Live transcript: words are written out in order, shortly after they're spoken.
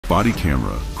Body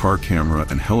camera, car camera,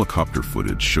 and helicopter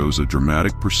footage shows a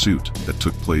dramatic pursuit that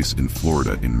took place in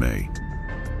Florida in May.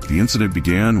 The incident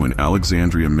began when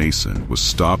Alexandria Mason was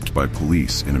stopped by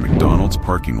police in a McDonald's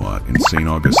parking lot in St.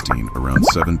 Augustine around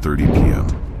 7:30 p.m.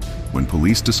 When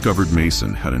police discovered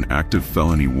Mason had an active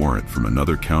felony warrant from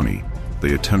another county,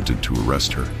 they attempted to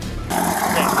arrest her.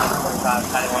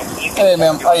 Hey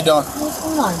ma'am, how you doing?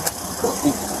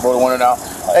 Roll the window now.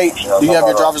 Hey, do you have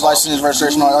your driver's license and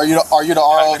registration on? Are you the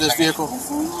RO of this vehicle?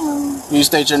 Can you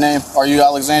state your name? Are you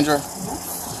Alexandra?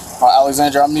 All right,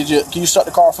 Alexandra, I need you. Can you start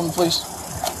the car for me, please?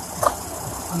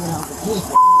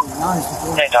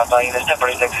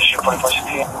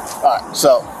 Alright,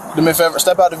 so do me a favor,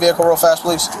 step out the vehicle real fast,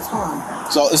 please.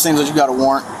 So it seems that you got a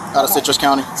warrant out of Citrus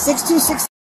County. 626.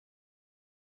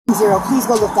 Please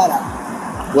go look that up.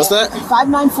 What's that?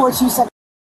 5942771.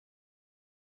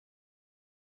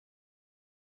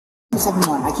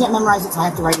 I can't memorize it, so I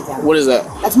have to write it down. What is that?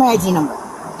 That's my ID number.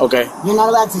 Okay. You're not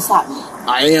allowed to stop me.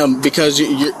 I am, because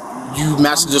you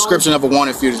match the description of a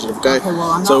wanted fugitive, okay? Okay,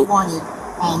 well, I'm not wanted,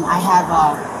 and I have,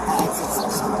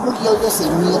 look, you'll see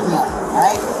when you look me up,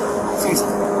 alright? Seriously.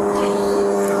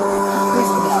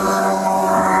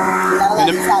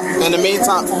 In the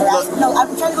meantime, look. No,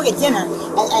 I'm trying to go get dinner,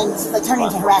 and it's like turning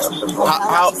into harassment.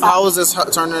 How is this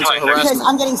turning into harassment? Because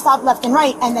I'm getting stopped left and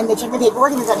right, and then they check the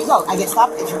paperwork and they let me go. I get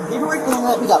stopped, they check the paperwork, and then they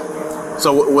let me go.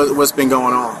 So what's been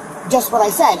going on? Just what I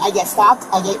said. I get stopped,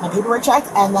 I get my paperwork checked,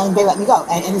 and then they let me go.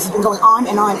 And this has been going on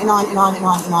and on and on and on and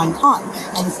on and on and on.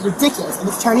 And it's ridiculous, and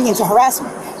it's turning into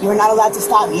harassment. You are not allowed to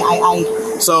stop me. I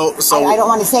don't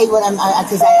want to say what I'm,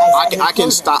 because I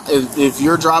can stop if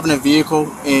you're driving a vehicle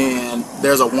and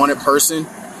there's a wanted person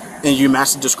and you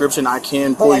match the description. I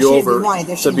can pull you over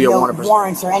to be a wanted person.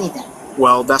 Warrants or anything.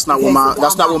 Well, that's not what my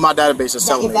database is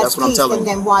telling me. That's what I'm telling you.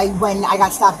 Then why, when I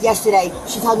got stopped yesterday,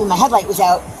 she told me my headlight was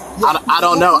out. I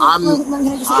don't know. I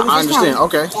understand.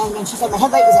 Okay. And she said my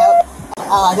headlight was out.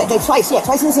 Twice in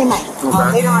the same night.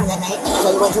 Okay. Later on that night,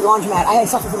 so I went to the laundromat. I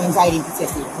suffered from anxiety and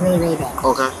PTSD, really, really bad.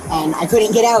 Okay. And I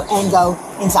couldn't get out and go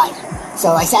inside.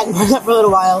 So I sat and parked up for a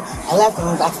little while. I left and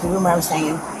went back to the room where I was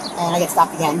staying, and I get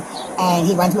stopped again. And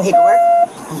he runs my paperwork,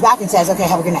 comes back and says, "Okay,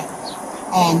 have a good night."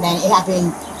 And then it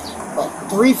happened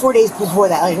 3-4 days before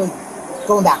that, like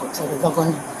going backwards.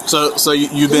 So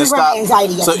you've been stopped.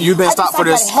 So you've been stopped for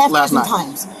this last night.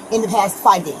 Times in the past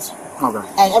 5 days. Okay.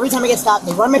 And every time I get stopped,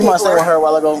 they run my paperwork. Stay with her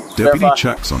while I go. Deputy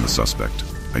checks on the suspect,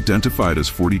 identified as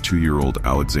 42-year-old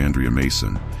Alexandria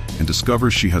Mason, and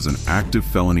discovers she has an active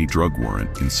felony drug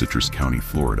warrant in Citrus County,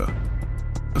 Florida.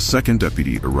 A second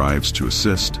deputy arrives to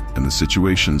assist, and the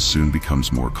situation soon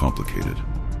becomes more complicated.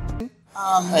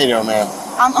 How you doing, man?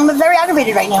 I'm very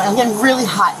aggravated right now. I'm getting really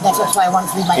hot. That's why I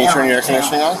wanted to leave my Can you turn your air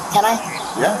conditioning on? Can I?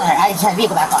 Yeah. All right, I just had the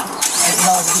vehicle back on.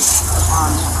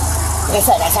 Like I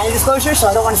said, I signed a disclosure, so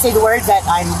I don't want to say the words that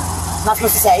I'm not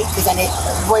supposed to say, because then it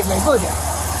avoids my disclosure.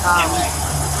 I'm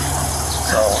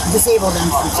disabled and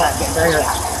I'm getting very, very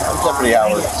hot. Deputy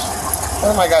Howard,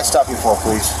 what did my guy stop you for,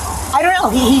 please? I don't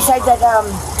know. He said that,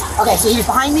 okay, so he was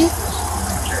behind me.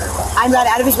 I got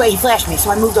out of his way, he flashed me,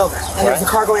 so I moved over. And there was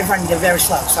a car going in front of me, they were very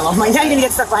slow. So I'm like, now you're going to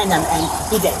get stuck behind them, and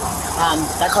he did.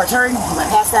 That car turned, he went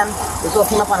past them, we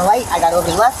both came up on a light, I got over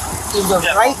to the left, he was over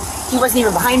to the right. He wasn't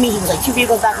even behind me, he was like 2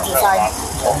 vehicles back to the side.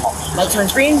 Light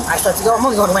turns green, I start to go, I'm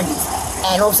only going to Wendy's.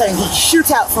 And all of a sudden he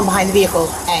shoots out from behind the vehicle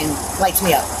and lights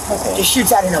me up. Okay. Just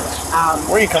shoots out of nowhere.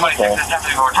 Where are you coming from?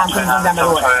 I'm coming from down by the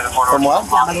water. From what?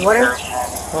 Down by the water.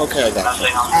 Okay, I got you.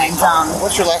 And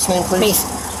what's your last name, please?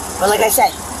 Mason. But like I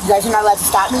said, you guys are not allowed to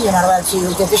stop me, you're not allowed to,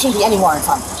 there shouldn't be any warrants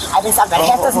on me. I've been stopped about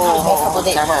half a dozen times the past couple of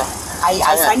days.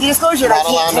 I signed a disclosure. You're not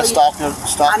allowed to stop you?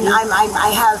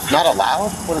 I have... Not allowed?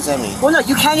 What does that mean? Well, no,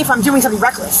 you can if I'm doing something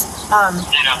reckless. But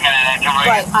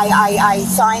I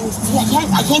signed...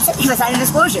 I can't say because I signed a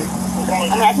disclosure. I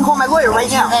mean, I can call my lawyer right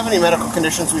now. Do you have any medical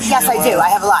conditions we should Yes, I do. I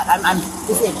have a lot. I'm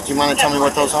disabled. Do you mind to tell me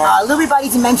what those are? Lewy body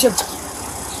dementia,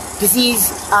 disease,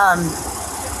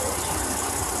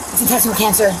 it's intestinal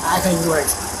cancer. I can't use the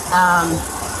words.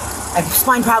 I have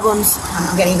spine problems.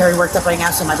 I'm getting very worked up right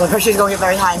now, so my blood pressure is going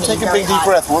very high. Take a big deep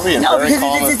breath. We'll be very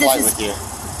calm and polite with you.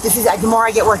 This is the more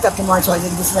I get worked up, the more I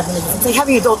think this is happening. It's like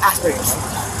having adult Asperger's.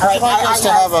 All right, I just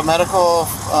to have a medical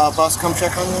bus come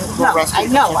check on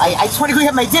you. No, I just want to go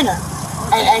get my dinner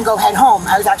and go head home.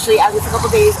 I was actually out here for a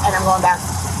couple of days, and I'm going back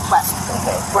west,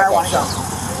 where I want to go.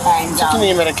 And taking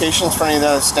any medications for any of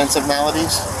the extensive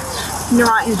maladies?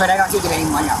 Neurontin, but I don't take it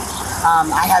anymore. No.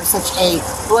 I have such a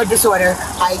blood disorder.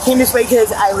 I came this way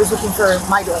because I was looking for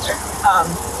my daughter.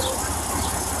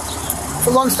 It's a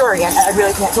long story. I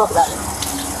really can't talk about it.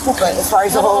 Okay. But as far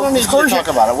as the whole disclosure, I don't need to talk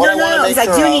about it. What I want to make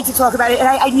sure I do need to talk about it, and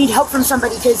I need help from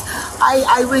somebody because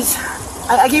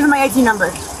I gave him my ID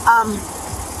number.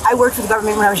 I worked for the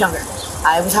government when I was younger.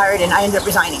 I was hired and I ended up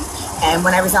resigning. And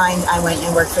when I resigned, I went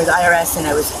and worked for the IRS and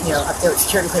I was, up there with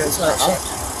security clearance and all that shit.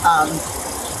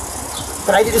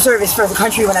 But I did a service for the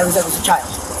country when I was a child.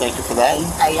 Thank you for that.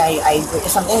 I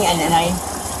witnessed something and I...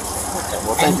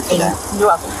 Well, thank you for that.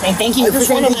 You're welcome. And thank you. I just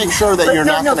want to make sure that you're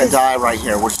not going to die right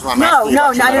here. Which is why I'm asking you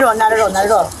not at all, not at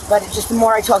all. business. But it's just the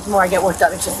more I talk, the more I get worked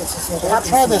up. It's just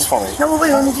Try this for me. No, wait,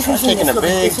 let me just finish. Taking a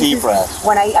big, deep breath.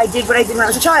 When I did what I did when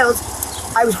I was a child,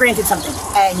 I was granted something.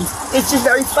 And it's just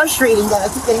very frustrating that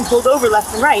I keep getting pulled over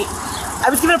left and right. I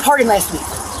was given a pardon last week.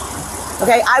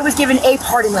 Okay? I was given a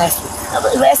pardon last week.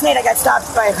 Last night I got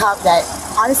stopped by a cop that,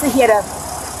 honestly, he had a...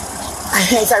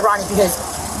 It's ironic because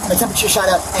my temperature shot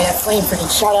up and a flame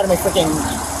freaking shot out of my freaking,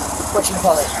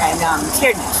 whatchamacallit, and it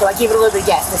scared me. So I gave it a little bit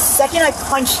of gas. The second I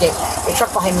punched it, the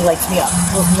truck behind me lights me up,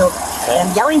 moved me over. And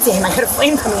I'm yelling to him, I heard a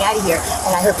flame coming out of here,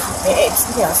 and I heard, it's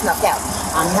snuffed out.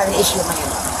 I'm having an issue with my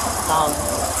hand.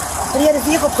 But he had a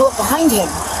vehicle pull up behind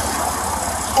him.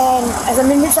 And as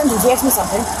I'm in mid-sentence, he asked me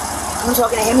something. I'm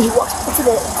talking to him, and he walks up to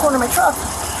the corner of my truck,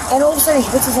 and all of a sudden he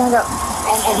puts his hand up,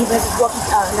 and he has his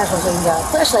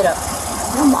flashlight up.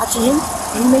 And I'm watching him,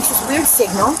 and he makes this weird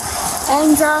signal,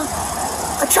 and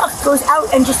a truck goes out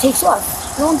and just takes off.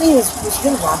 The only thing is, was he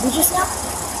gonna rob me just now?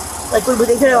 Like, were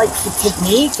they gonna take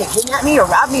me, to kidnap me, or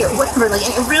rob me, or whatever? Like,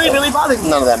 it really, really bothered me.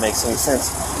 None of that makes any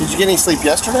sense. Did you get any sleep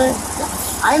yesterday?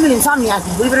 I am an insomniac.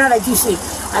 Believe it or not, I do sleep.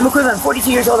 I'm equivalent. I'm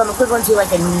 42 years old. I'm equivalent to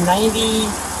like a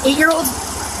 98-year-old.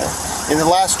 In the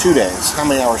last 2 days, how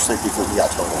many hours sleep do you think you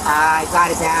got total? I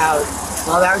got about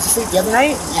 12 hours of sleep the other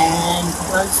night, and a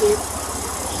couple hours of sleep.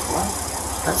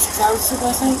 About 6 hours of sleep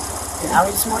last night. An hour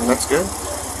this morning. That's good.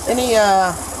 Any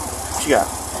what you got?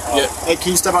 Yeah. Hey,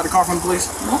 can you step out the car for me, please?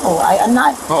 No, I'm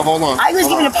not. Oh, hold on. I was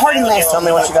given a pardon last Tell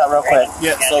me what you got real quick.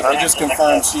 Yeah, so they just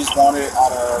confirmed she's wanted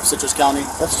out of Citrus County.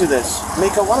 Let's do this.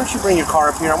 Mika, why don't you bring your car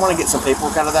up here? I want to get some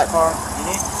paperwork out of that car.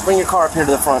 Bring your car up here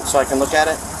to the front so I can look at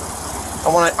it. I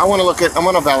want to look at. I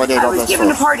want to validate all this. I was given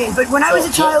a pardon, but when I was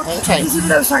a child, this is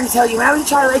what I was trying to tell you. When I was a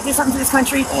child, I did something to this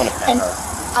country, and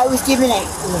I was given a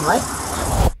what?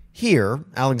 Here,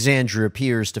 Alexandra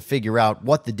appears to figure out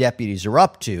what the deputies are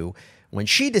up to when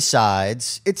she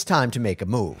decides it's time to make a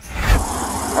move.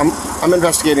 I'm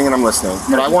investigating and I'm listening,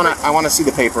 but I want to see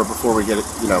the paper before we get it,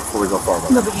 before we go forward.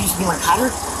 No, but you want to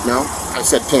pattern? No, I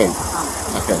said pin.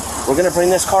 Okay, we're gonna bring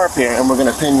this car up here and we're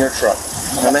gonna pin your truck.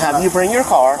 I'm gonna have you bring your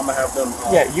car. I'm gonna have them.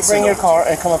 Yeah, you bring your car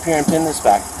and come up here and pin this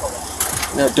back.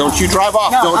 No, don't you drive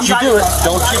off. No, don't you do it.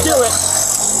 Don't you do it.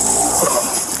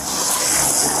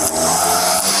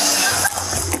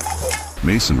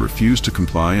 Mason refused to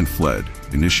comply and fled,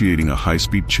 initiating a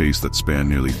high-speed chase that spanned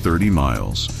nearly 30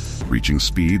 miles, reaching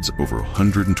speeds over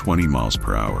 120 miles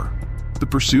per hour. The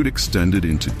pursuit extended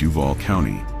into Duval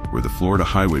County, where the Florida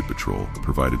Highway Patrol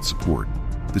provided support.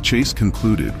 The chase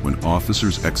concluded when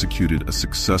officers executed a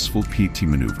successful PT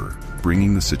maneuver,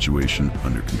 bringing the situation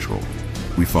under control.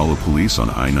 We follow police on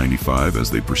I-95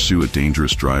 as they pursue a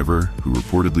dangerous driver who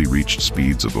reportedly reached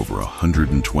speeds of over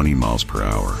 120 miles per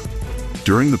hour.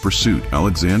 During the pursuit,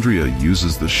 Alexandria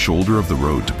uses the shoulder of the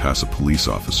road to pass a police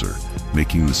officer,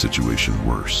 making the situation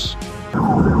worse.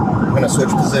 I'm going to switch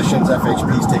positions.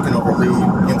 FHP's taking over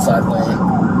lead, inside lane,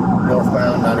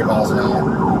 northbound, 90 miles an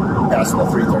hour, passing the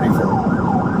 334.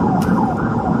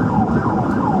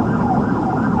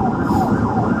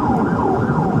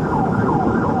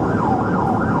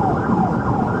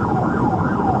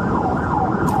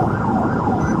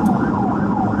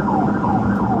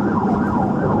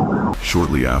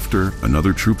 Shortly after,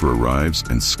 another trooper arrives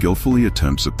and skillfully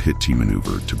attempts a pit T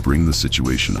maneuver to bring the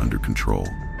situation under control.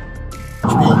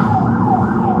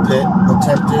 Pit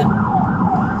attempted.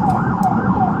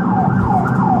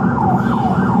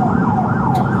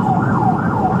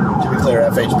 To be clear,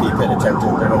 FHP pit attempted.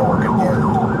 They're going to work again.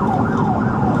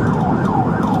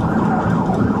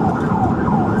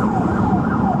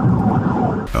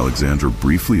 Alexandra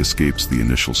briefly escapes the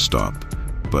initial stop,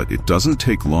 but it doesn't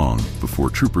take long before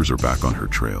troopers are back on her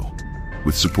trail.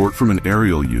 With support from an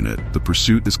aerial unit, the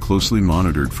pursuit is closely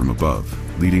monitored from above,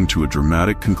 leading to a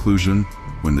dramatic conclusion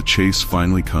when the chase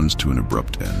finally comes to an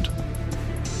abrupt end.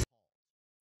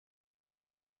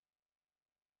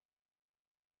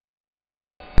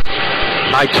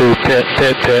 My two, pit.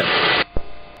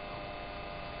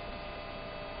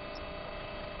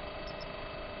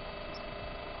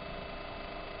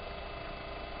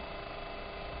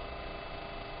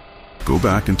 Go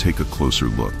back and take a closer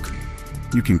look.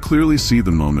 You can clearly see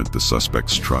the moment the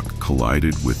suspect's truck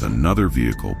collided with another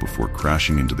vehicle before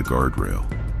crashing into the guardrail.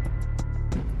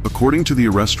 According to the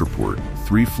arrest report,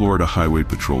 3 Florida Highway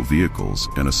Patrol vehicles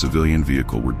and a civilian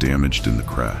vehicle were damaged in the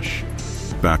crash.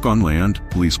 Back on land,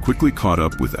 police quickly caught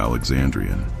up with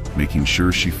Alexandrian, making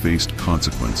sure she faced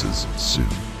consequences soon.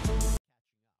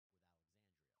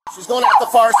 She's going out the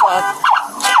far side.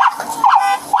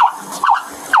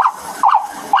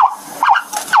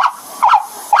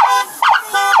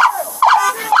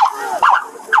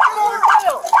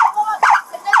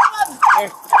 Hey,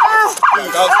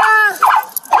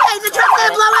 the truck's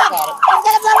gonna blow up! It's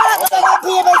gonna blow up! I'm gonna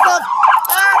pee in myself!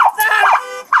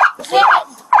 Damn it!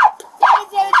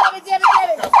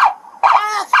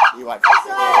 You like to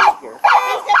sit right here.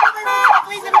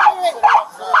 Please don't move it!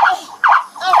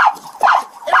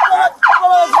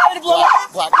 It'll blow up!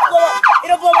 Black.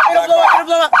 It'll blow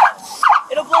up!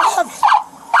 It'll blow up!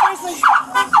 Seriously!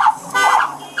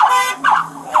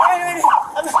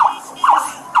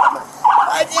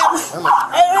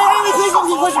 Please don't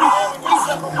keep pushing me! Please.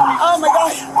 Oh my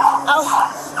God!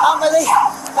 Ow, my leg!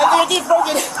 My knee's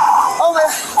broken! Oh my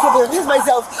God! I can't believe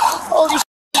myself! Holy shit!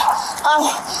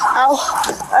 Ow!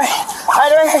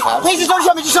 Alright. Please just don't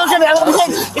shove me! Just don't shove me! I'm gonna be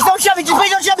safe! Just don't shove me! Just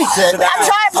please don't shove me! I'm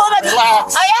trying to pull my...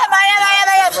 Relax. I am!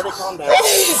 Everybody calm down.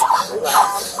 Please!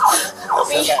 Help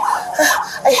me!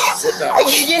 Sit back. I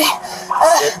can't get it!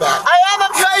 Sit back.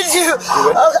 I'm trying to!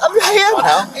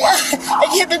 I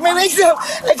can't pick my legs up!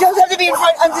 I don't have to be in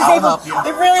front! I'm disabled! I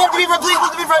really have to be in front! Please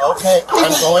put me in front! Okay,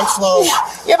 I'm going slow.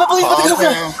 Yeah, but please put them in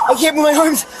front! I can't move my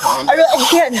arms! I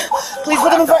can't! Please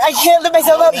put them in front! I can't lift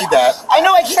myself up! I need that. I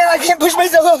know I can't! I can't push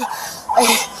myself up!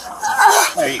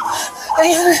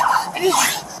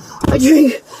 I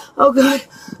drink! Oh God!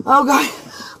 Oh God!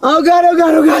 Oh God! Oh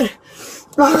God! Oh God!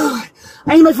 Oh,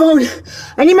 I need my phone!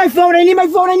 I need my phone! I need my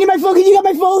phone! I need my phone! Can you get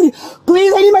my phone?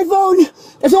 Please, I need my phone!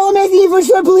 That's all I'm asking you for,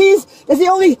 sure, please! That's the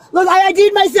only... Look, I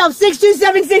ID'd myself!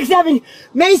 62767!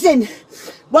 Mason!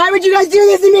 Why would you guys do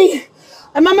this to me?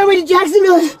 I'm on my way to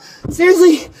Jacksonville!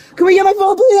 Seriously! Can we get my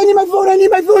phone, please? I need my phone! I need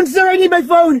my phone, sir! I need my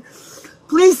phone!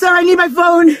 Please, sir, I need my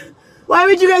phone! Why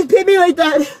would you guys pit me like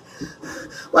that?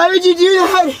 Why would you do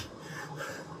that?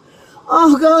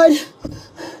 Oh, God.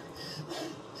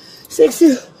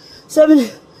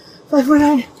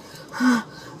 627-549.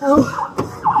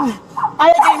 I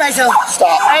identified myself.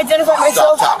 Stop. I identified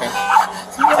myself. Stop talking.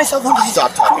 Can you get my cell phone, please?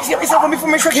 Stop talking. Can you get my cell phone before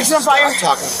my truck catches on fire?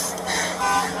 Stop talking.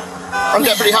 I'm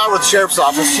Deputy Howard with the Sheriff's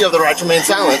Office. You have the right to remain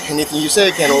silent. Anything you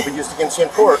say can will be used against you in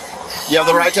court. You have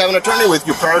the right to have an attorney with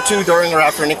you prior to, during, or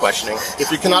after any questioning. If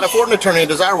you cannot afford an attorney and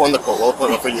desire one, the court will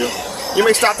appoint one for you. You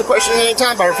may stop the questioning at any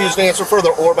time by refusing to answer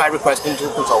further or by requesting to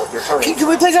consult with your attorney. Can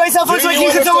we please have my cell phone so I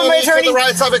can consult with my attorney? The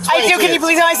rights I've explained I do. Can you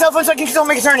please have my cell phone so I can consult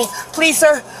with my attorney? Please,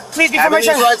 sir. Please, before my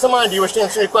Having these rights in mind, do you wish to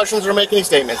answer any questions or make any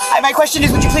statements? My question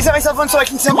is, would you please have my cell phone so I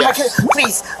can consult with my attorney?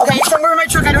 Please. Okay, it's somewhere in my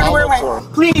truck. I don't know where it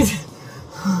went. Please.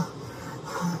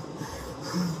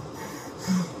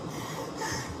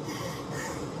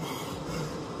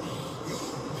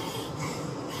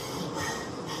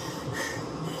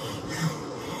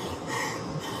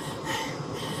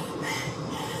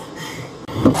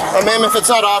 Ma'am, if it's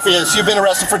not obvious, you've been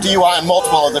arrested for DUI and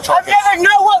multiple of the charges. I've never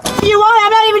known what DUI.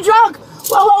 I'm not even drunk.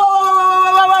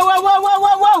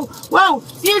 Whoa.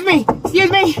 Excuse me.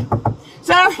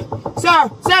 Sir.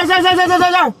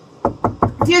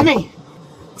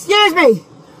 Excuse me.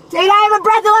 Can I have a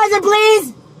breathalyzer,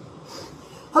 please?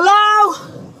 Hello?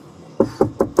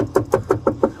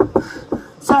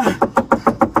 Sir.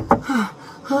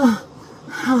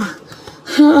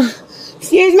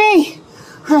 Excuse me.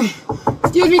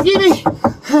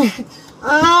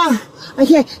 I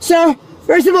can't. Sir,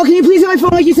 first of all, can you please have my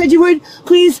phone like you said you would?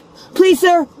 Please,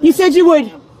 sir. You said you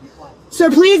would. Sir,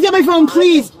 please get my phone,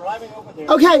 please.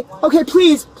 Okay,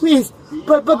 please.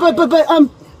 But,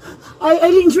 I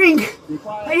didn't drink.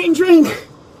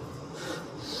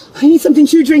 I need something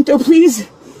to drink, though, please.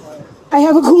 I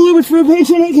have a cooler with fruit punch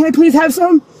in it. Can I please have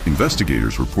some?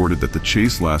 Investigators reported that the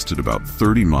chase lasted about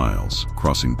 30 miles,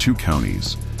 crossing 2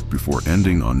 counties, before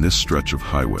ending on this stretch of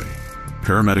highway.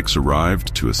 Paramedics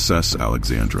arrived to assess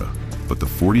Alexandra, but the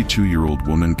 42-year-old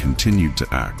woman continued to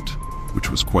act, which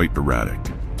was quite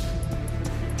erratic.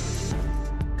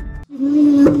 Hey,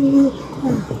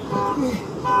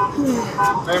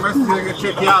 Mercy, gonna get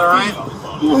checked out, alright?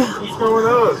 What's going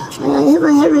on? I hit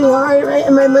my head really hard, right?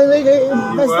 And my leg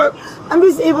messed up. I'm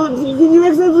disabled. Can you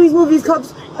please move these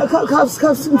cups in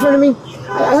front of me?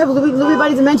 I have Lewy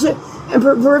body dementia and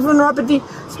peripheral neuropathy,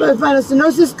 spinal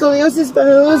stenosis, scoliosis,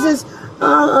 spondylosis,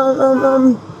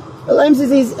 Lyme's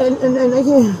disease, and I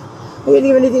can't think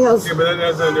of anything else. Yeah, but that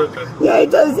doesn't do it. Yeah, it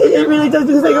does. It really does,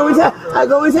 because I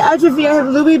go into atrophy. I have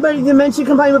Lewy body dementia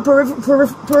combined with peripheral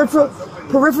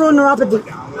neuropathy.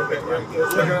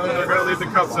 They're gonna leave the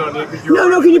cuffs on you.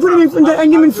 No, can you put him in front? I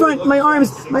need him in front. My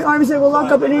arms I will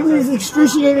lock up, and it is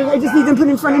excruciating. I just need them put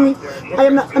in front of me.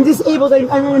 I'm disabled.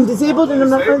 I'm disabled, and I'm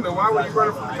not. Then why were you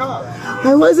running from the cops?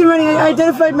 I wasn't running. I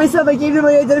identified myself. I gave them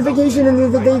my identification,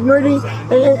 and they ignored me.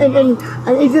 And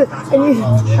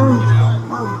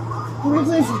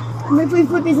can you please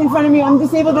put these in front of me? I'm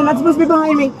disabled. They're not supposed to be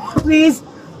behind me. Please.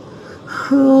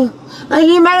 I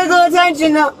need medical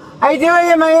attention. No, I do. I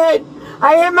hit my head.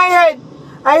 I hit my head.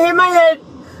 I hit my head.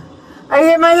 I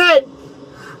hit my head.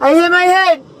 I hit my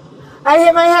head. I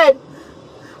hit my head.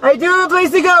 I do have a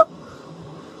place to go.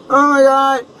 Oh my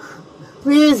God.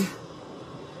 Please.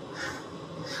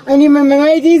 I need my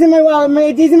IDs in my wallet. My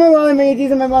IDs in my wallet. My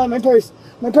IDs in my wallet. My purse.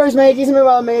 My purse. My IDs in my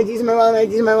wallet. My IDs in my wallet. My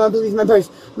IDs in my wallet. Please, my purse.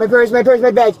 My purse. My purse.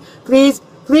 My badge. Please.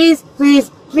 Please.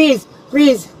 Please. Please.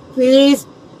 Please. Please.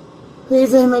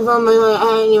 Please. I need my phone.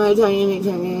 I need my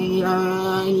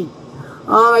tongue.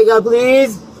 Oh my God,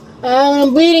 please.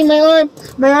 I'm bleeding, my arm.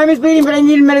 My arm is bleeding, but I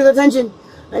need medical attention.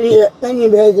 I need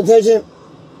medical attention.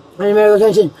 I need medical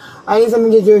attention. I need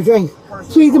something to do with drink.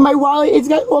 Please, in my wallet, it's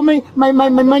got all my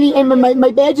money and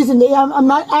my badges, and I'm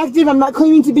not active. I'm not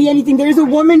claiming to be anything. There's a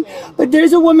woman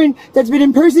that's been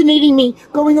impersonating me,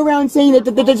 going around saying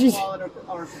that she's...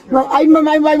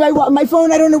 My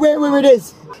phone, I don't know where it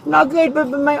is. Not good, but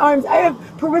my arms. I have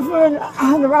peripheral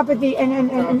neuropathy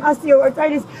and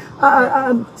osteoarthritis,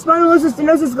 spondylosis,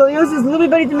 stenosis, scoliosis, Lewy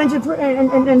body dementia,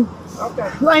 and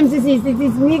Lyme disease.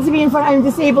 These need to be in front. I'm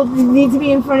disabled. These need to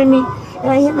be in front of me. And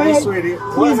I hit my head. Sweetie,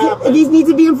 what happened? These need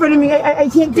to be in front of me. I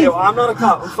can't think. Well, I'm not a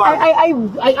cop. I'm fine.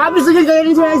 I obviously didn't get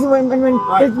into an accident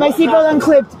when my seatbelt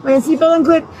unclipped. My seatbelt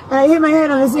unclipped, and I hit my head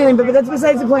on the ceiling. But that's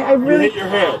besides the point. I really hit your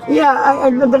head.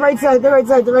 Yeah, the right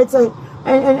side.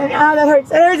 And ow, that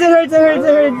hurts. It hurts.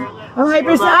 I'm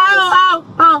hypersensitive.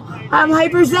 Ow. I'm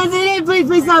hypersensitive.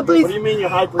 Please stop, please. What do you mean you're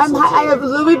hypersensitive? I have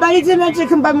Lewy body dementia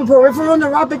combined with peripheral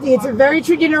neuropathy. It's a very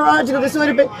tricky neurological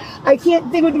disorder, but I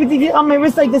can't think what they did on my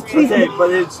wrist like this. Please, okay, but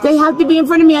they have to be in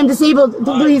front of me. I'm disabled.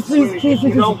 Please.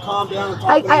 You don't calm down and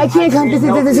talk I can't calm.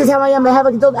 This is how I am. I have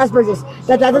like adult Asperger's.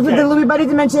 That's what the Lewy body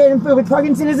dementia and with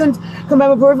Parkinsonism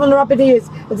combined with peripheral neuropathy is.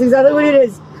 That's exactly what it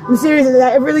is. I'm serious.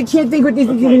 I really can't think what these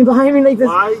people behind me like this.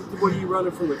 Why were you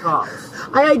running from the cops?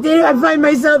 I find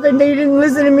myself, and they didn't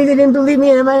listen to me. They didn't believe me,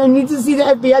 and I need to see the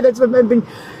FBI. That's what I've been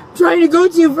trying to go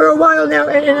to for a while now,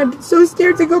 and I'm so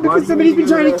scared to go because somebody's been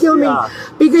trying to kill me.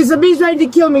 Because somebody's trying to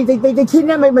kill me. They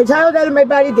kidnapped my child out of my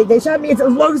body. They shot me. It's a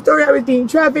long story. I was being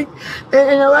trafficked,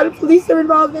 and a lot of police are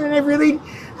involved, and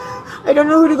I don't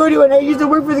know who to go to, and I used to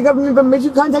work for the government, but my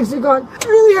two contacts are gone. It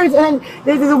really hurts, and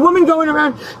there's a woman going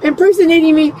around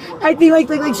impersonating me, acting like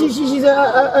she's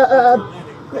a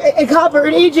cop or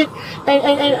an agent,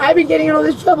 and I've been getting in all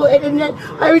this trouble, and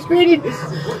I was granted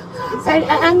an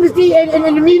amnesty and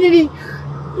immunity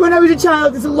when I was a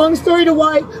child. It's a long story to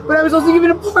why, but I was also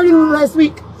given a pardon last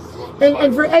week,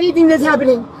 and for anything that's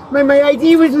happening. My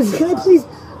ID was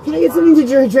can I get something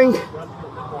to drink?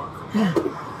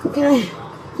 Can I?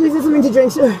 Please get something to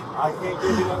drink, sir. I can't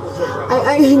give you nothing to drink.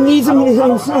 I need something to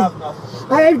drink, sir.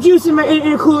 I have juice in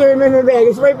a cooler in my bag.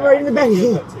 It's right in the bag.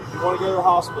 You want to go to the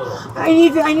hospital? I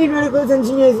need medical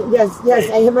attention. Yes.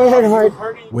 I hit my head hard.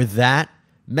 With that,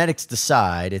 medics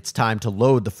decide it's time to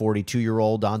load the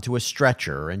 42-year-old onto a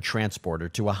stretcher and transport her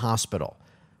to a hospital.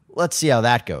 Let's see how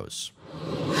that goes.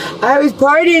 I was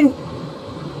pardoned,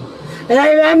 and I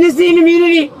have amnesty and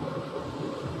immunity.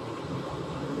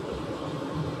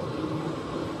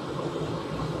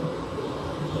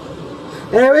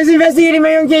 And I was investigating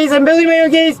my own case. I'm building my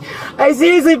own case. I'm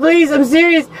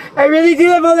serious. I really do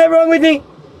have all that wrong with me.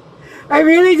 I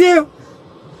really do.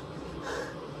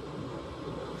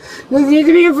 Those need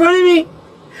to be in front of me.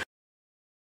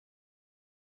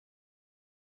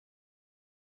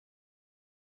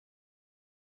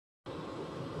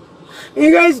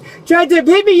 You guys tried to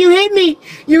hit me. You hit me.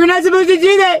 You were not supposed to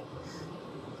do that.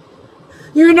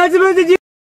 You were not supposed to do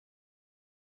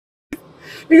that.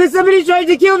 Because somebody tried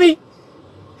to kill me.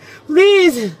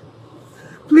 Please,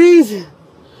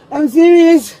 I'm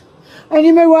serious. I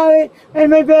need my wallet and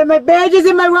my badge is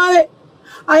in my wallet.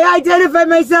 I identified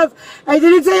myself. I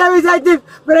didn't say I was active,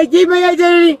 but I gave my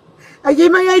identity.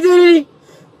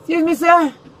 Excuse me,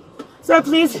 sir. Sir,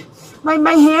 please.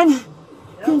 My hand.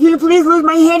 Can you please lose?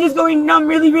 My hand is going numb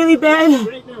really bad.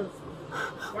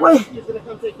 What?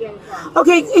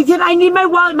 Okay, I need my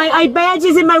wallet. My badge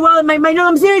is in my wallet. No,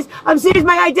 I'm serious.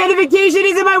 My identification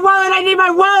is in my wallet. I need my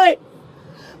wallet.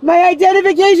 My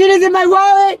identification is in my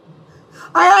wallet.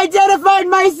 I identified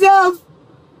myself.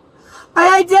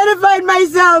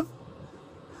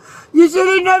 You should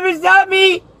have never stopped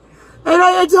me. And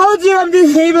I told you I'm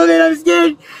disabled and I'm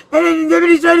scared. And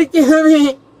somebody's trying to kill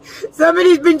me.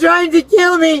 Somebody's been trying to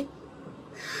kill me.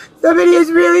 Somebody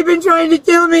has really been trying to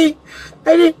kill me.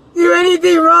 I didn't do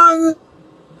anything wrong.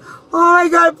 Oh my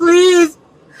God, please.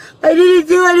 I didn't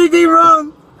do anything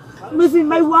wrong. Listen,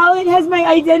 my wallet has my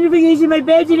identification, my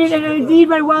badge in it, and I need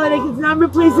my wallet. It's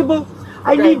non-replaceable.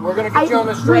 I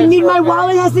need my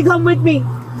wallet has to come with me.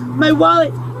 My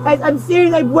wallet. I'm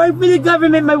serious. I work for the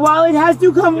government. My wallet has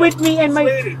to come with me. And my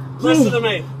Listen to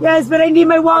me. Yes, but I need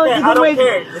my wallet to come with me. I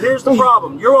don't care. Here's the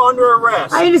problem. You're under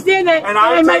arrest. I understand that.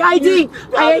 And my ID.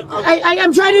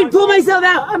 I'm trying to pull myself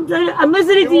out. I'm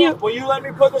listening to you. Will you let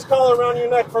me put this collar around your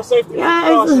neck for safety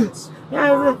precautions?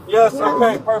 Yes.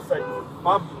 Okay. Perfect.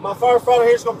 My firefighter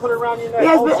here is going to put it around your neck.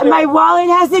 Yes, but my wallet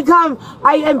has to come.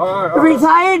 I am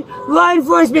retired law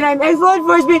enforcement. I'm ex-law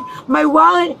enforcement. My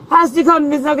wallet has to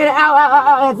come. It's not going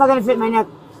to, it's not going to fit my neck.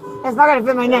 It's not going to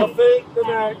fit my neck. It'll fit the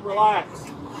neck. Relax.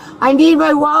 I need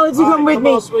my wallet to come with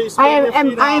me.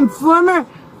 I am former.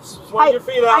 Swing your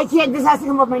feet out. I can't, this has to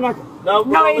come off my neck. No,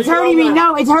 it's hurting me.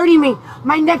 No, it's hurting me.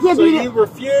 My neck can't be. So you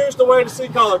refuse to wear the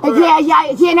seat collar, correct? Yeah,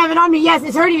 I can't have it on me. Yes,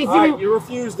 it's hurting me. Alright, you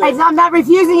refused it. I'm not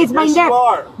refusing, it's my neck. You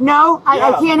are. No,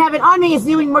 I can't have it on me. It's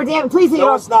doing more damage. Please take it off.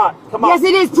 No, it's not. Come on. Yes,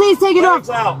 it is. Please take it off.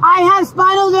 Out. I have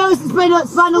spondylosis,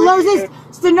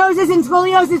 stenosis, and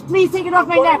scoliosis. Please take it off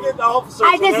my neck. Get the officer,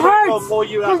 This hurts.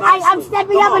 I'm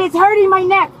stepping up, but it's hurting my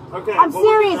neck. Okay, I'm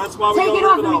serious. Take it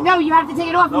off of me. No, you have to take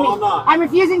it off of me. I'm not. I'm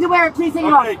refusing to wear it. Please take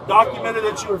it off. Okay, documented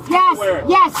that you refuse to wear it.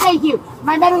 Yes, thank you.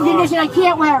 My medical condition, I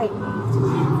can't wear it.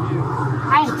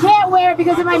 I can't wear it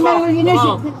because of my medical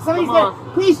condition. Somebody said,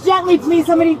 please gently, please,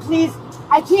 somebody, please.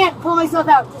 I can't pull myself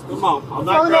out. Come on, I'm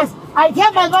not going to. I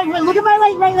can't, look at my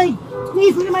leg, right leg.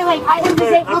 Please, look at my leg. I am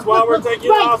disabled. That's why we're taking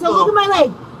you to the hospital. So look at my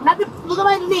leg. Look at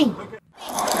my knee.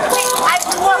 I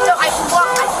can walk, I can walk.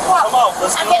 Come on,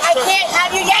 let's go. I can't have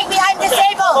you yank me, I'm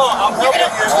disabled. I'm helping you.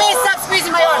 Please stop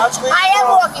squeezing my arm. I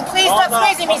am walking, please stop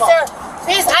squeezing me, sir.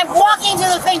 Please, I'm walking to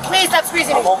the thing, please stop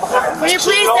squeezing me. Will you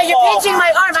please, you're pinching my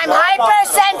arm. I'm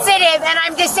hypersensitive and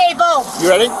I'm disabled.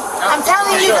 You ready? I'm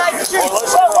telling you guys the truth.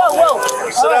 Whoa.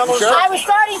 Sit down, I was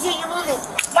starting to, you're moving.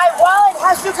 My wallet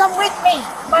has to come with me.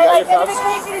 My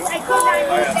identification is, I could not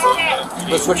move that.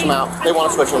 Let's switch them out. They want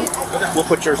to switch them. We'll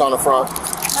put yours on the front.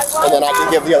 And then I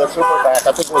can give the other trooper back.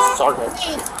 I think it was the sergeant.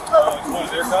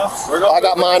 I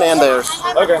got mine and theirs.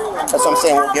 Okay. That's what I'm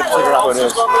saying. We'll figure out what it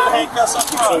is. So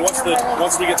once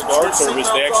they get the guard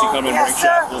service, they actually come in and bring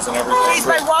shackles and everything. Please,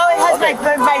 my wallet has my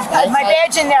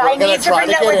badge in there. I need to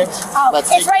bring that with me.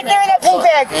 It's right there in that pink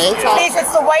bag. Please,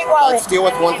 it's the white wallet. Let's deal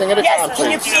with one thing at a time, Yes,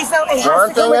 can you please. please?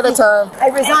 One thing at a time.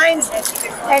 I resigned,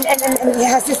 and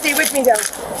it has to stay with me though.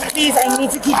 Please, I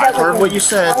need to keep that with me. I heard what you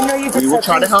said. I know you did. We will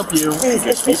try to help you. Please,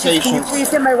 Just be can you patient. please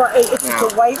send my wallet? It's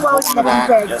the white wallet in the pink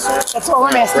bag. That's all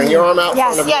I'm asking. Bring your arm out.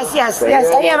 Yes, I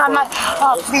am. I'm not.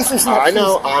 Oh, please listen. I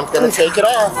know. I'm going to take it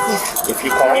off. If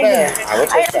you calm down, I will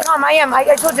take it off. I am. I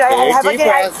told you. I have like.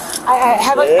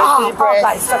 Oh,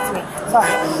 God, it's stuck to me. Sorry.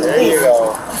 There you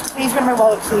go. Please bring my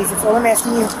wallet, please. That's all I'm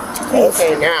asking you. Please.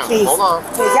 Okay, now, please. hold on.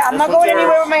 Please. Yeah, I'm not going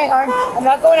anywhere with my arm. I'm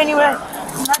not going anywhere.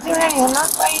 I'm not doing anything. I'm not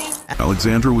fighting.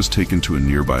 Alexandra was taken to a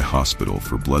nearby hospital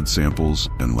for blood samples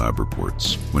and lab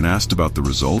reports. When asked about the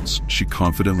results, she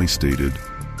confidently stated,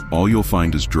 "All you'll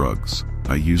find is drugs.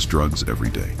 I use drugs every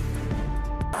day."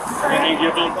 And you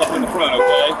give them up in the front,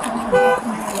 okay?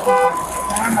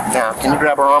 Now, can you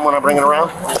grab her arm when I bring it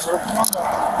around? Yes, sir.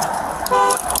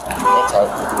 Okay.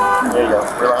 There you go.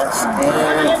 Relax. And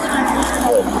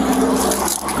good.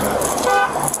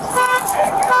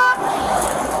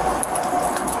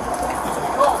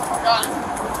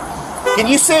 Can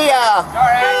you see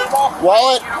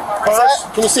wallet, purse?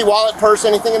 Can you see wallet, purse,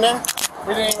 anything in there?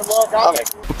 We didn't even look. Okay.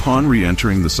 Upon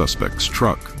re-entering the suspect's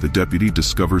truck, the deputy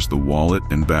discovers the wallet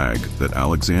and bag that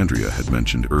Alexandria had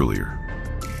mentioned earlier.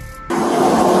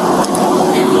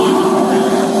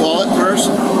 Wallet, purse.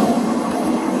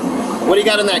 What do you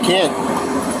got in that can?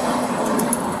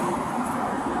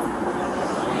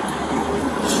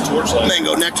 Torchlight.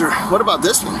 Mango nectar. What about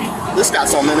this one? This got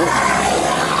something in it.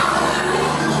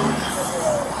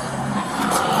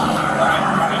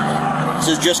 This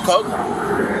is just Coke?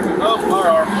 Oh,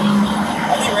 RR. I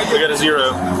think right We got a 0. Oh,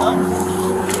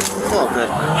 good.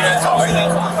 I'm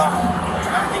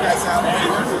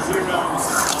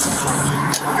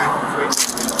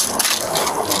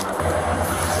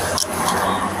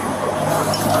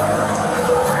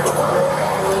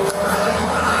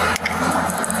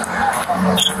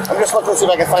just looking to see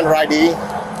if I can find her ID.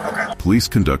 Police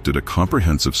conducted a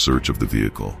comprehensive search of the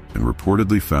vehicle and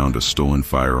reportedly found a stolen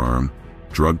firearm,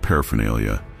 drug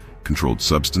paraphernalia, controlled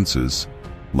substances,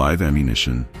 live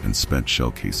ammunition, and spent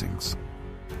shell casings.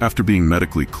 After being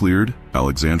medically cleared,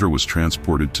 Alexandra was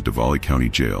transported to Diwali County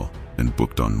Jail and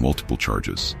booked on multiple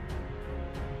charges.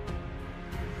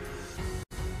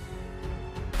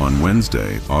 On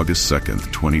Wednesday, August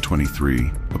 2nd,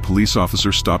 2023, a police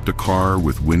officer stopped a car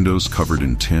with windows covered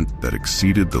in tint that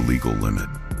exceeded the legal limit.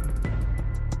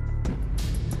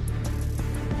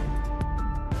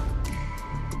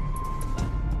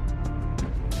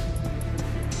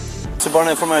 Mr.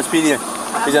 Barnett from Expedia.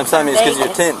 Reason I'm signing me is because of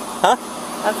your tint. Huh?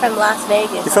 I'm from Las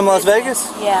Vegas. You're from Las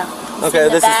Vegas? Yeah. Okay,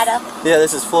 this Nevada?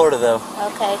 this is Florida though.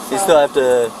 Okay, so... You still have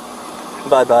to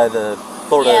abide by the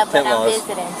Florida tint laws. Yeah,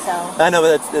 but I'm visiting, so... I know,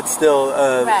 but it's still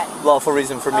a lawful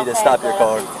reason for me to stop your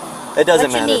car. It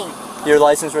doesn't matter. What you mean? Your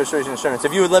license, registration, insurance.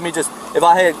 If you would let me if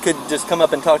I could just come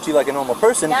up and talk to you like a normal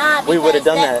person, we would have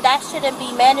done that. That shouldn't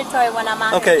be mandatory when I'm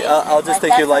out here. Okay, I'll just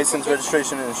take your license,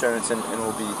 registration, and insurance, and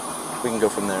we can go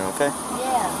from there, okay?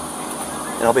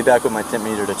 Yeah. And I'll be back with my tint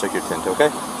meter to check your tint, okay?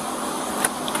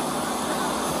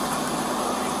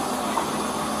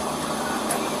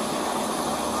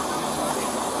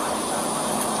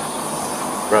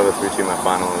 Bravo 32, my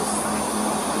final is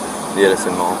the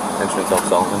Edison Mall, entrance off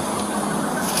Sullivan.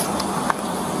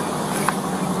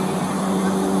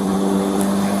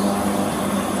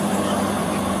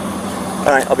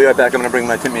 Alright, I'll be right back. I'm going to bring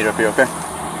my tint meter up here, okay?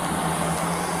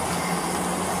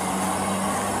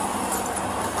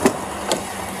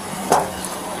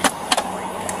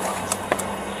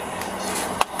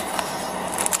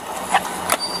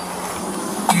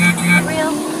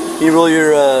 Can you roll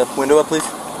your window up, please?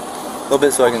 A little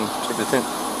bit so I can check the tint.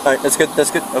 Alright, that's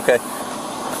good, okay.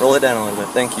 Roll it down a little bit,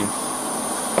 thank you.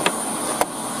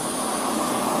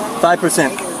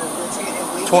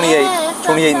 5%.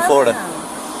 28 in Florida.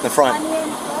 In the front.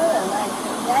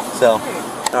 So,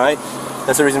 alright,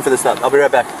 that's the reason for the stop. I'll be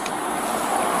right back.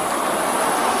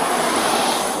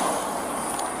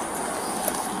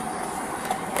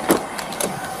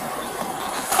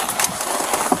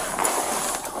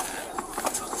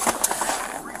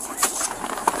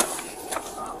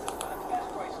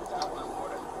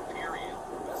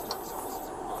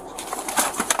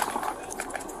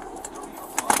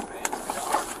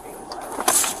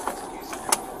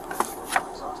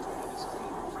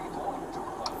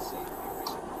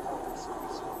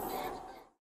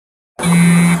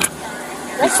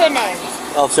 What's your name?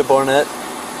 Officer Barnett.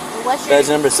 What's your Badge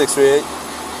number 638.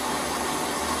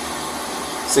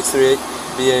 638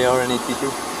 BARNETT.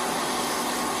 638,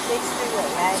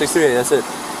 right? 638, that's it.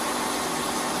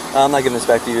 I'm not giving this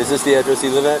back to you. Is this the address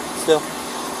you live at still?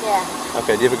 Yeah.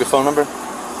 Okay, do you have a good phone number?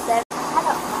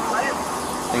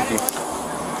 Thank you.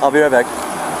 I'll be right back.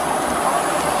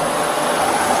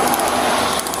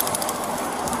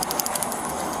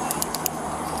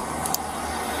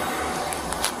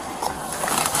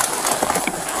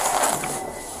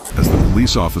 As the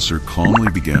police officer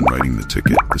calmly began writing the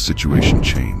ticket, the situation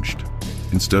changed.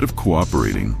 Instead of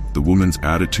cooperating, the woman's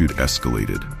attitude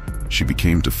escalated. She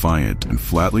became defiant and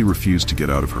flatly refused to get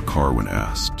out of her car when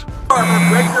asked. I'm gonna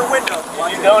break your window.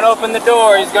 If you don't open the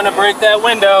door, he's gonna break that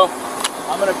window.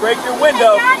 I'm gonna break your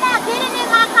window. You're not getting in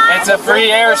my car. It's a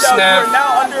free air sniff. You're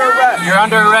now under arrest. You're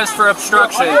under arrest for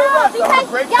obstruction. No,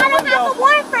 because y'all don't have a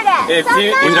warrant for that. If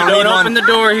you don't open the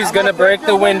door, he's gonna break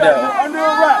the window. Under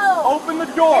arrest. Open the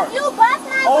door. If you bust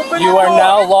my window, You are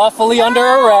now lawfully under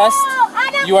arrest.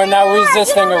 You are now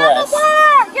resisting arrest.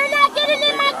 You're not getting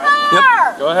in my car.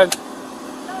 Yep. Go ahead.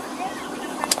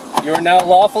 You are now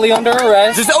lawfully under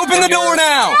arrest. Just open the door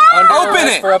now. Open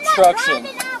it. For obstruction.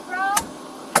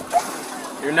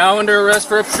 You're now under arrest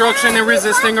for obstruction and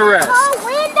resisting arrest.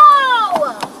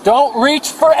 Window. Don't reach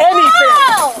for anything.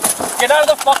 No. Get out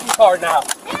of the fucking car now.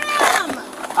 Damn.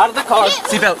 Out of the car.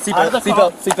 Seatbelt, Out of the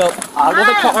car. seatbelt. Out of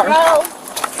the car.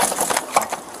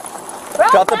 Bro,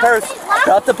 Drop the purse.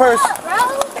 Drop the purse. Bro.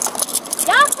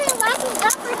 Y'all think license for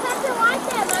something like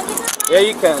that, Yeah,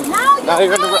 you can. Now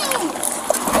you're under arrest.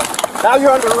 Now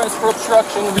you're under arrest for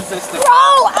obstruction and resisting.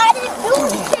 Bro, I didn't do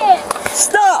shit.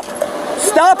 Stop!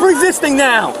 Stop resisting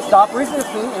now! Stop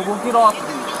resisting and we'll get off of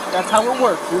you. That's how it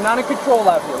works. You're not in control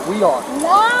out here. We are.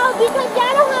 No, because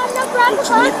y'all don't have no proper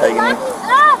license.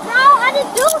 Up, bro. I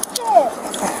didn't do shit.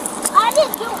 I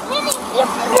didn't do anything.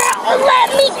 Bro, let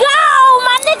me go,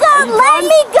 my nigga. Let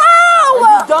me go.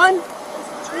 Are you done?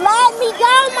 Let me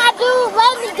go, my dude.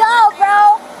 Let me go,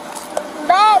 bro.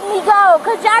 Let me go.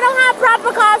 Because y'all don't have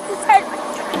proper cars to search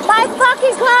my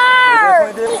fucking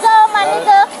car. Let me go, my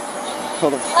nigga.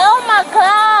 Hold on. Oh, my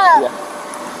God. Yeah.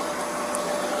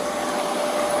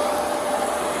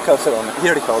 Cuffs it on me. He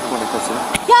already called when he cuffs it.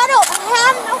 Y'all don't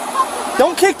have no fucking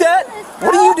Don't kick that!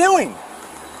 What are you doing?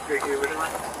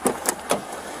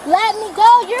 Let me go.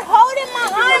 You're holding my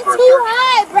arm too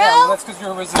high, bro. Yeah, well, that's because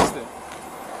you're resistant.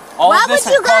 All Why of this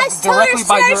would you guys caused directly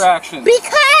by your actions.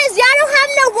 Because y'all don't have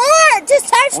no warrant to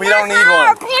search We my don't need car,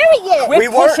 one. period.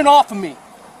 Quit pushing off of me.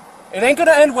 It ain't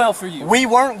gonna end well for you. We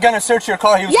weren't gonna search your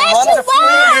car. He was Yes, gonna you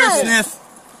was. sniff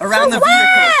around For the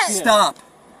vehicle. what? Stop.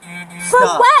 For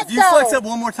Stop. what, If you though? flex up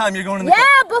one more time, you're going in the car.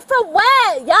 Yeah, but for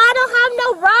what? Y'all don't have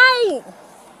no right.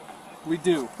 We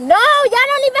do. No, y'all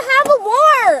don't even have a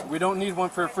warrant. We don't need one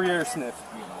for a free air sniff.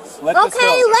 Let this Okay,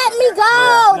 go. let me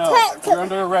go. No, you're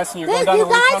under arrest and you're going down You to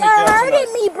Lee guys County are Jail hurting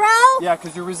tonight. me, bro. Yeah,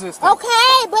 because you're resistant.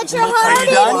 Okay, but you're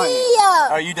hurting me.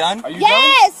 Are you done? Are you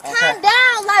Yes, done? calm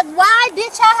down. Like, why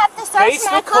did y'all have to search Face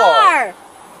my the car. car?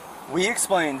 We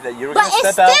explained that you were But going to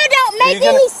it step out. still don't make Are you gonna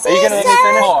any let me sense,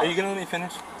 finish? sir. Are you going to let me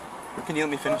finish? Or can you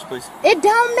let me finish, please? It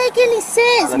don't make any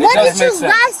sense. Then it What does did you make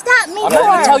sense. guys stop me I'm for?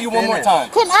 going to tell you one more time.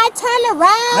 Can I turn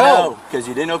around? No, because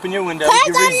you didn't open your window. Cause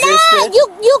You I'm resisted. not.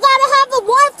 You gotta have a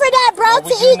warrant for that, bro. No,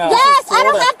 we to do eat. not. Yes, This is I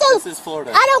don't Florida. have to. This is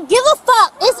Florida. I don't give a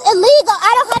fuck. It's illegal.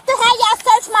 I don't have to have y'all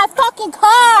search my fucking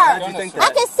car. How'd you think I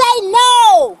that? can say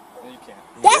no. You can't.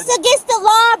 That's against the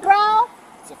law, bro.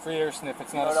 It's a free air sniff.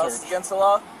 It's not You know a what else search. is against the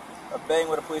law? Obeying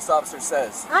what a police officer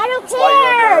says. I don't That's why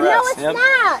you're care. under No, arrest. it's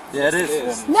not. Yeah, it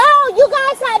is. No, you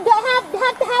guys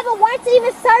have to have a warrant to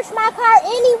even search my car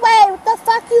anyway. What the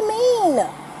fuck you mean?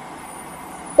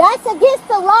 That's against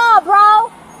the law,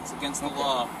 bro. It's against the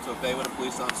law to obey what a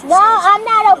police officer No, says. I'm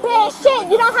not obeying shit.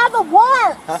 You don't have a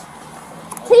warrant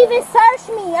to even search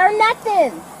me or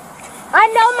nothing. I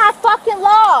know my fucking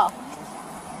law.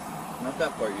 Not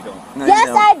that part you don't. No, Yes, you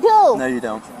don't. I do. No, you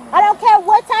don't. I don't care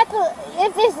what type of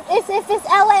if it's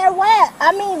LA or what.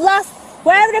 I mean,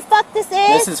 wherever the fuck this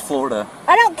This is. is Florida.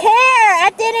 I don't care.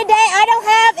 At the end of the day, I don't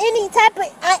have any type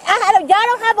of. Y'all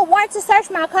don't have a warrant to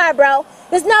search my car, bro.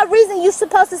 There's no reason you're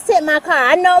supposed to sit in my car.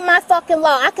 I know my fucking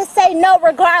law. I can say no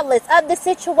regardless of the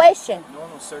situation. No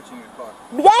one was searching your car.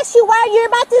 Yes, you were. You're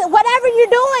about to. Whatever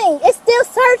you're doing, it's still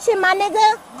searching, my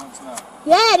nigga. No, it's not.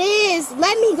 Yeah, it is.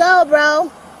 Let me go, bro.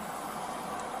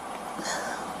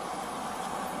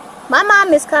 My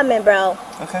mom is coming, bro.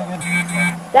 Okay,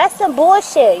 good. That's some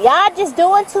bullshit. Y'all just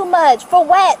doing too much. For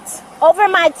what? Over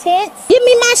my tents? Give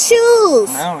me my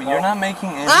shoes. No, you're not making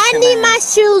any I need my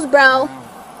shoes, bro.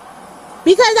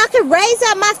 Because I can raise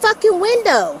up my fucking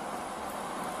window.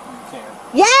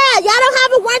 Yeah, y'all don't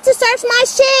have a warrant to search my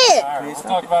shit. Alright, we'll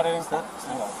talk about it.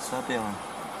 Stop yelling.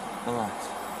 Relax.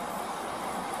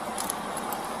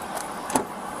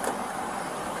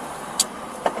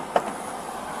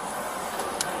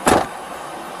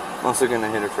 I'm also gonna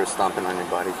hit her for stomping on your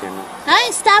body camera. I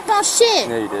ain't stopped on shit.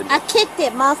 Yeah, you did. I kicked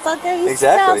it, motherfucker. You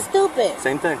Exactly. sound stupid.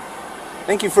 Same thing.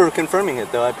 Thank you for confirming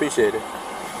it, though. I appreciate it.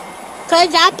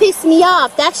 Cause y'all pissed me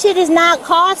off. That shit is not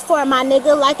cause for my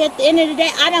nigga. Like at the end of the day,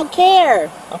 I don't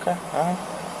care. Okay, alright.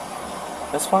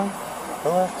 That's fine.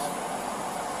 Relax.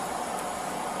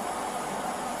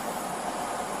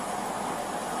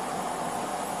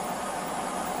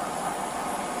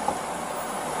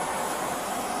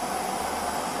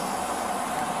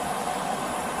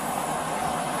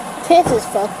 This is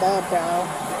fucked up, bro.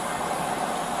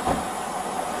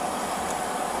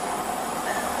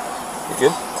 You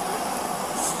good?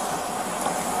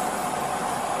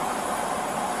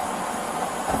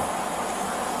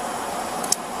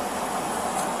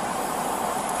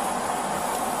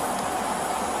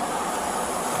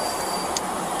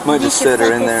 Might just set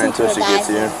her in there until she gets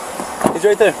here. He's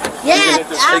right there. Yeah,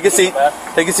 Take a seat.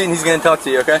 Take a seat and he's gonna talk to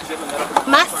you, okay?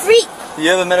 My freak. Do you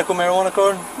have a medical marijuana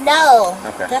card? No.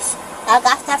 Okay. I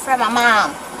got that from my mom.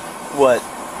 What?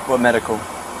 What medical?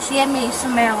 She had me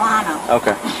some marijuana.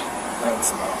 Okay.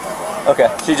 Okay.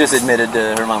 She just admitted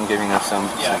to her mom giving us some.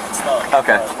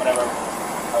 Okay.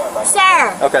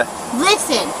 Sir. Okay.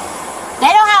 Listen. They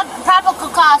don't have probable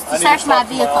cause to search my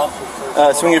vehicle.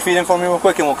 Swing your feet in for me real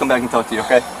quick and we'll come back and talk to you,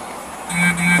 okay?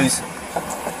 Please.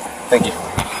 Thank you.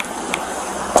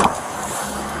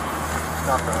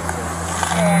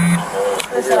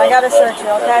 Listen, I gotta search you,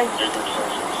 okay?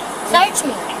 Search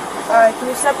me. Alright, can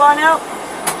you step on out?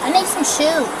 I need some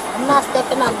shoes. I'm not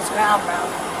stepping on this ground, bro.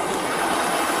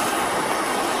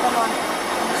 Come on.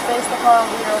 Just face the car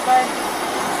over here, okay?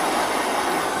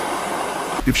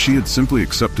 If she had simply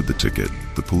accepted the ticket,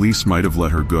 the police might have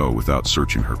let her go without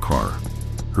searching her car.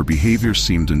 Her behavior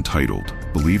seemed entitled,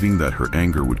 believing that her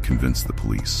anger would convince the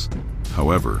police.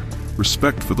 However,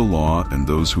 respect for the law and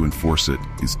those who enforce it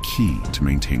is key to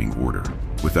maintaining order.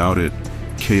 Without it,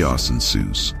 chaos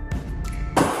ensues.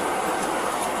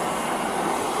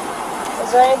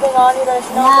 Is there anything on you that I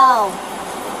should know No.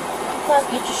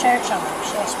 about? Get your shirts on.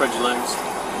 Shit. Spread your legs.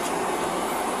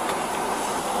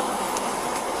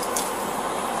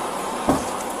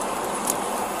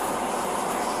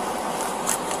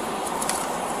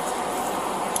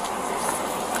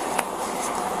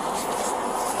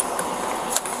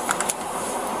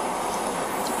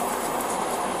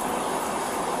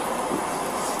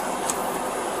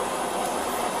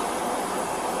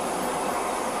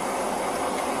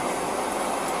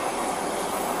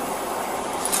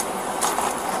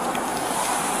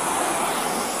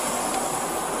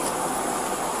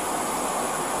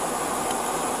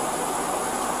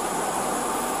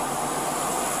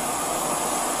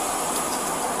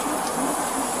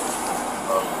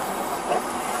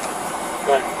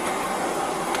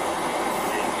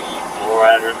 store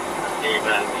address. You're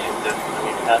going to need this when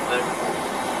you pass there?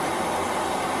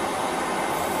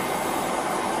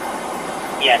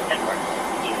 Yeah, 10 words.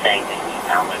 He's saying that he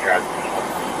found the drugs and he wants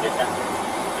to get them.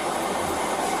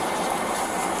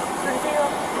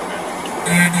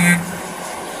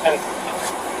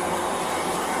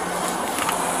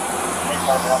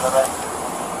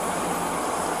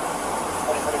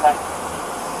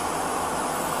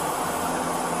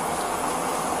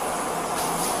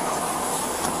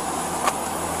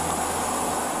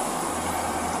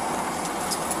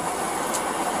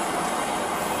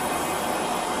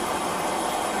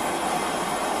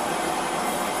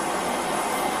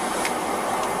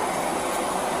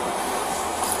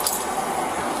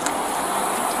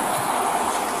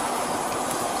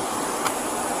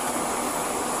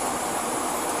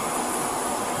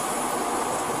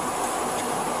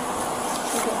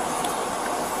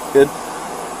 Good?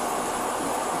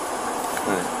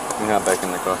 Alright, we hop back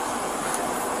in the car.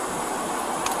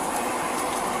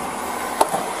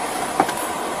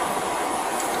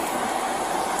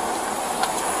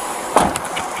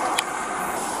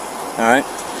 Alright.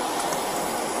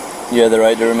 You have the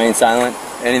right to remain silent.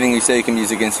 Anything you say can be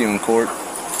used against you in court.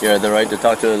 You have the right to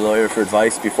talk to a lawyer for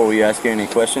advice before we ask you any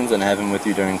questions and have him with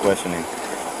you during questioning.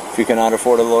 If you cannot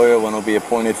afford a lawyer, one will be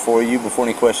appointed for you before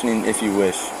any questioning if you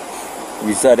wish. If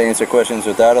you decide to answer questions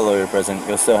without a lawyer present,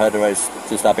 you'll still have the right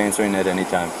to stop answering at any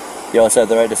time. You also have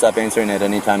the right to stop answering at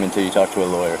any time until you talk to a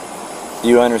lawyer. Do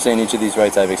you understand each of these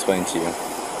rights I've explained to you?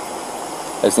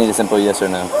 I just need a simple yes or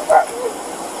no.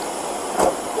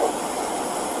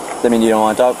 Does that mean you don't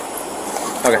want to talk?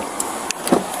 Okay.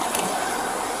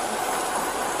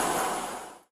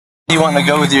 Do you want to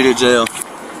go with you to jail?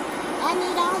 I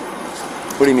need all of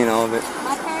it. What do you mean all of it?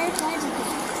 My purse,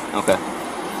 everything. Okay.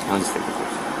 I'll just take the purse.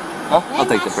 Huh? I'll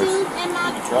take the purse.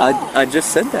 I just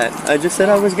said that. I just said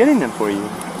I was getting them for you.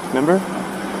 Remember?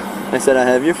 I said I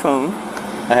have your phone,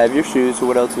 I have your shoes, so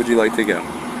what else would you like to go?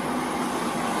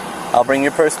 I'll bring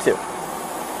your purse too.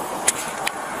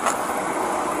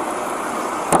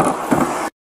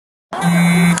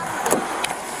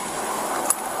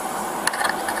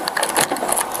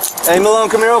 Hey Malone,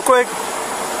 come here real quick.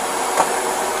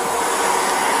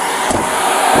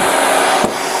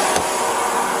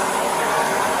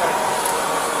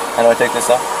 How do I take this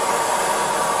off?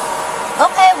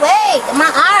 Okay, wait, my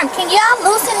arm. Can y'all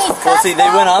loosen these cuffs? Well, see, they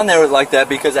went on there like that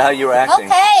because of how you were acting.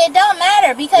 Okay, it don't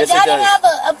matter because Yes, y'all didn't have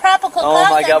a proper Oh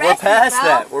my God, we're past bro.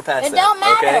 that. We're past it that. It don't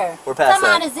matter. Okay? We're past Come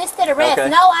that. on, resisted arrest. Okay.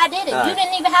 No, I didn't. All You right.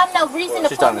 didn't even have no reason to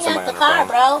She's pull talking me to out somebody the on the car,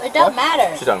 phone. bro. It don't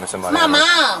matter. She's talking to somebody. My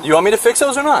mom. You want me to fix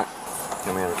those or not?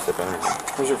 Let me have a sip on it.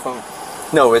 Where's your phone?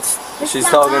 No, she's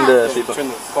talking to people. Turn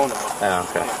the phone off. Oh,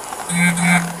 okay.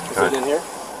 Is it in here?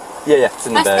 Yeah, it's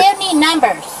in the I bag. still need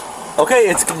numbers.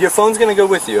 Okay, your phone's gonna go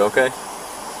with you, okay?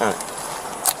 Alright.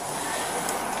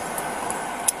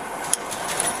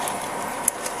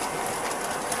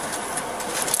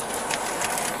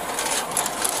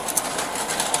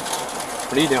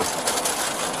 What are you doing?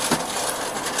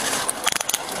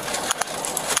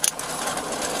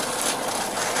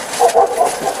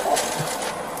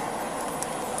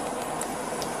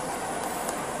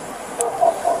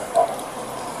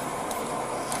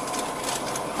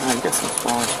 Get some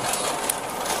flowers.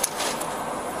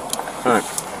 Alright.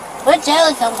 What jail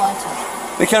is I'm going to?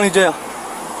 The county jail.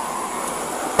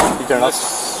 You turn it off?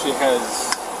 She has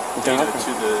You turn it off?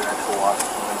 to the actual watch.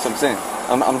 That's what I'm saying.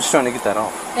 I'm just trying to get that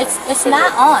off. It's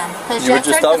not on because you turned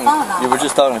the phone off. You were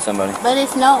just talking to somebody. But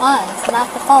it's no on. It's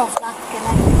not the phone. It's not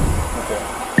connected. Okay.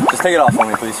 Just take it off for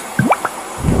me, please.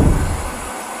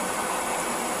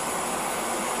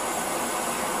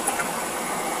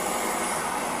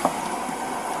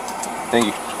 Thank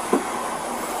you.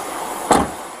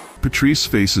 Patrice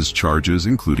faces charges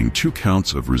including 2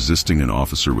 counts of resisting an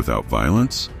officer without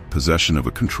violence, possession of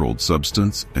a controlled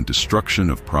substance, and destruction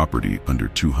of property under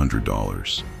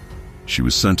 $200. She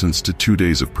was sentenced to 2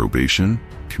 days of probation,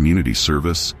 community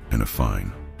service, and a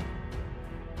fine.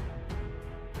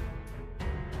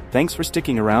 Thanks for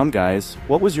sticking around, guys.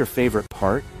 What was your favorite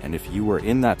part? And if you were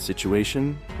in that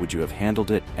situation, would you have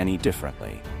handled it any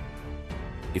differently?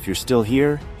 If you're still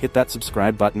here, hit that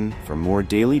subscribe button for more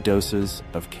daily doses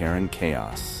of Karen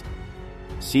Chaos.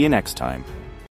 See you next time.